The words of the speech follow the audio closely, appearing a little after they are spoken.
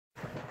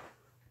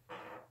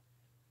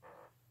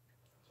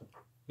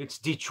It's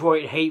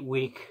Detroit Hate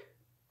Week.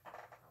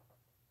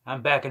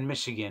 I'm back in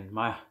Michigan.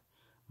 Where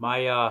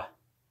I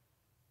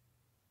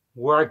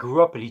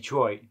grew up in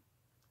Detroit.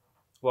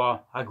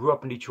 Well, I grew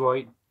up in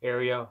Detroit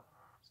area,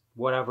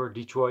 whatever,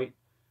 Detroit.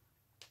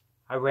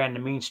 I ran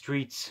the mean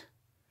streets.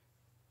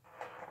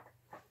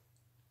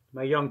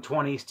 My young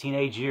 20s,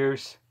 teenage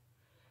years.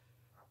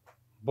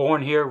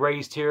 Born here,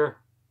 raised here.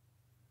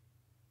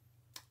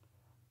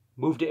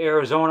 Moved to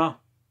Arizona.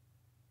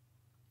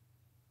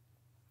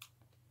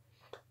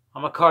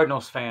 I'm a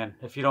Cardinals fan,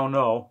 if you don't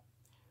know.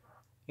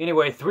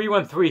 Anyway,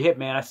 313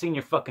 Hitman, I seen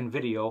your fucking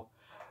video.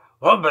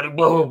 What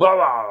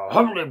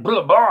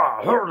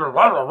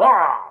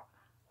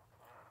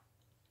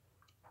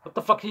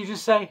the fuck did you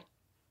just say?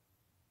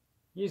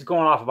 He's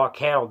going off about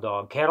Cattle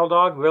Dog. Cattle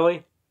Dog,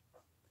 really?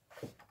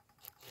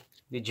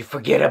 Did you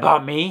forget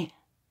about me?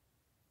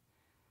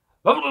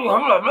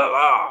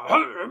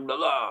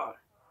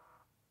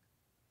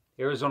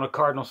 Arizona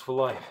Cardinals for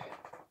life.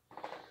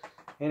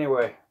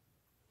 Anyway.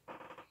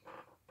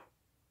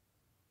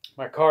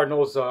 My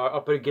Cardinals are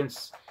up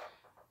against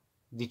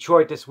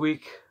Detroit this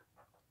week.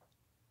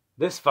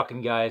 This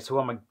fucking guy is who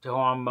I'm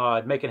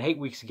making hate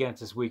weeks against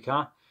this week,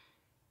 huh?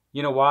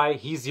 You know why?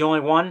 He's the only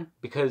one?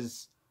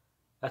 Because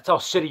that's how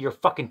shitty your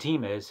fucking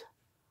team is.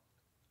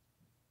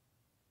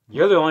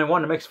 You're the only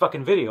one that makes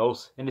fucking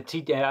videos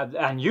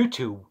on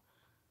YouTube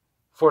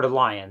for the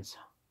Lions.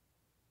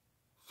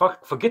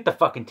 Forget the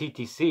fucking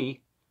TTC.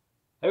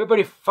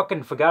 Everybody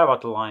fucking forgot about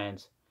the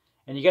Lions.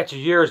 And you got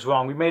your years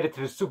wrong. We made it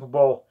to the Super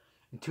Bowl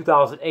in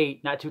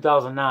 2008, not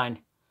 2009.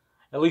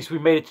 At least we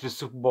made it to the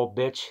Super Bowl,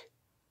 bitch.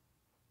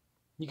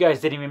 You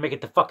guys didn't even make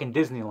it to fucking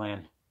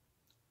Disneyland.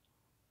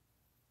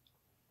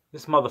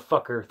 This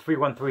motherfucker,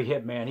 313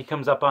 Hitman, he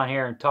comes up on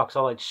here and talks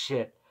all that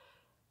shit.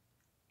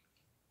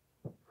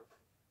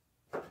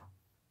 Why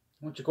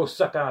don't you go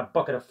suck on a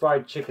bucket of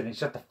fried chicken and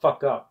shut the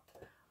fuck up?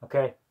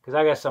 Okay? Because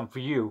I got something for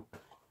you.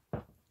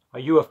 Are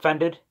you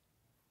offended?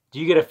 Do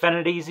you get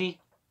offended easy?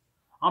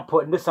 I'm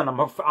putting this on the...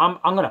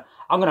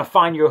 I'm gonna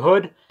find your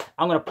hood.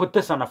 I'm gonna put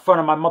this on the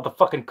front of my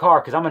motherfucking car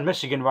because I'm in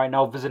Michigan right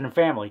now visiting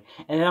family.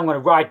 And then I'm gonna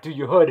ride through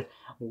your hood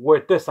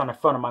with this on the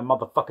front of my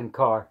motherfucking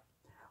car.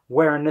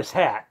 Wearing this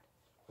hat.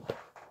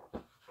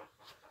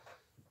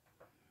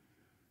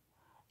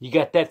 You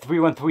got that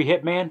 313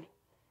 Hitman?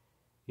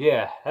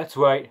 Yeah, that's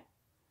right.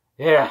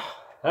 Yeah,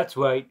 that's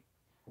right.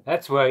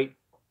 That's right.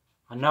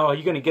 I know, are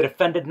you gonna get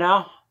offended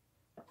now?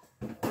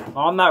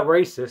 Oh, I'm not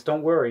racist,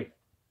 don't worry.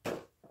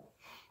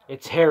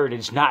 It's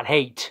heritage, not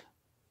hate.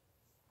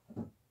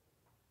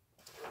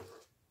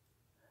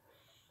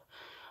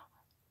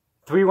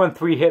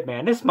 .313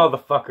 Hitman, this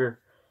motherfucker.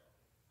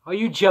 Are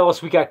you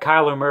jealous we got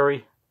Kyler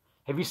Murray?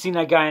 Have you seen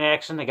that guy in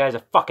action? That guy's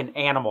a fucking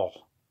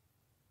animal.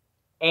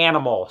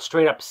 Animal,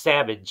 straight up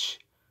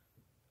savage.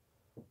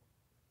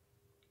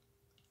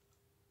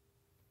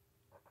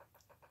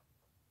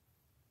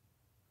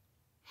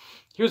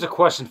 Here's a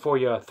question for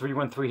you,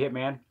 313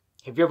 Hitman.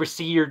 Have you ever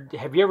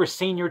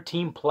seen your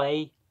team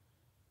play?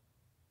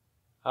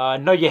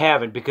 No, you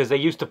haven't, because they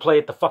used to play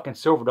at the fucking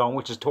Silverdome,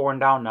 which is torn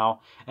down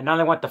now, and now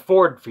they went to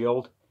Ford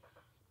Field.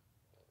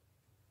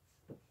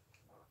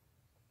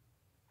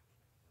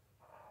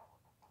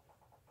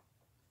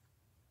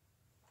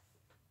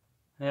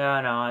 Yeah,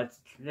 I know,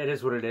 it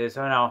is what it is.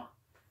 I know.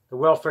 The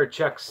welfare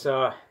checks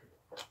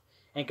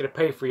ain't gonna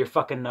pay for your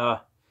fucking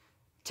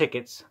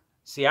tickets.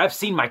 See, I've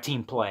seen my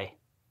team play.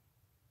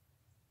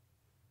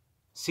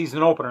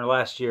 Season opener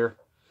last year.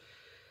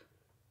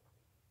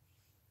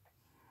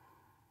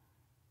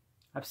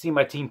 I've seen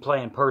my team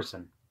play in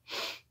person.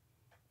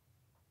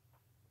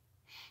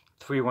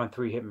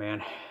 313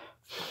 Hitman.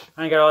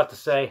 I ain't got a lot to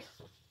say.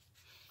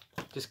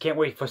 Just can't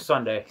wait for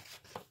Sunday.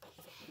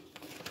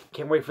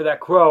 Can't wait for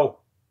that crow.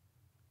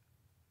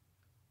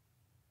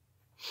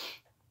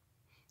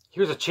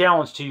 Here's a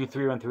challenge to you,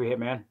 313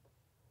 Hitman.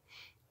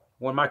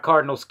 When my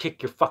Cardinals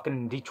kick your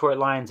fucking Detroit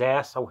Lions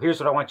ass, here's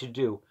what I want you to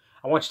do.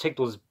 I want you to take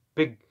those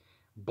big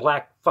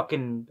black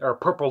fucking or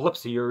purple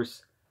lips of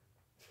yours,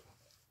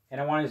 and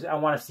I want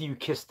to see you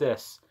kiss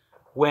this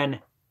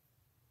when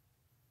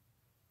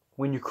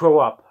you grow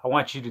up. I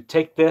want you to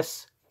take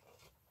this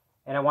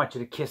and I want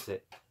you to kiss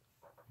it.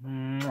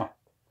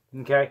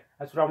 Okay,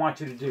 that's what I want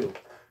you to do.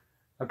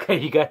 Okay,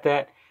 you got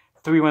that?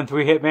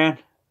 313 Hitman.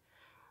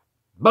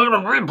 I'm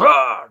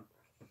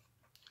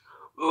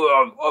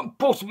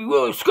supposed to be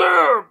really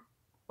scared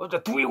of the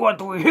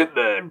 313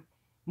 Hitman,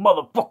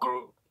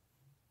 motherfucker.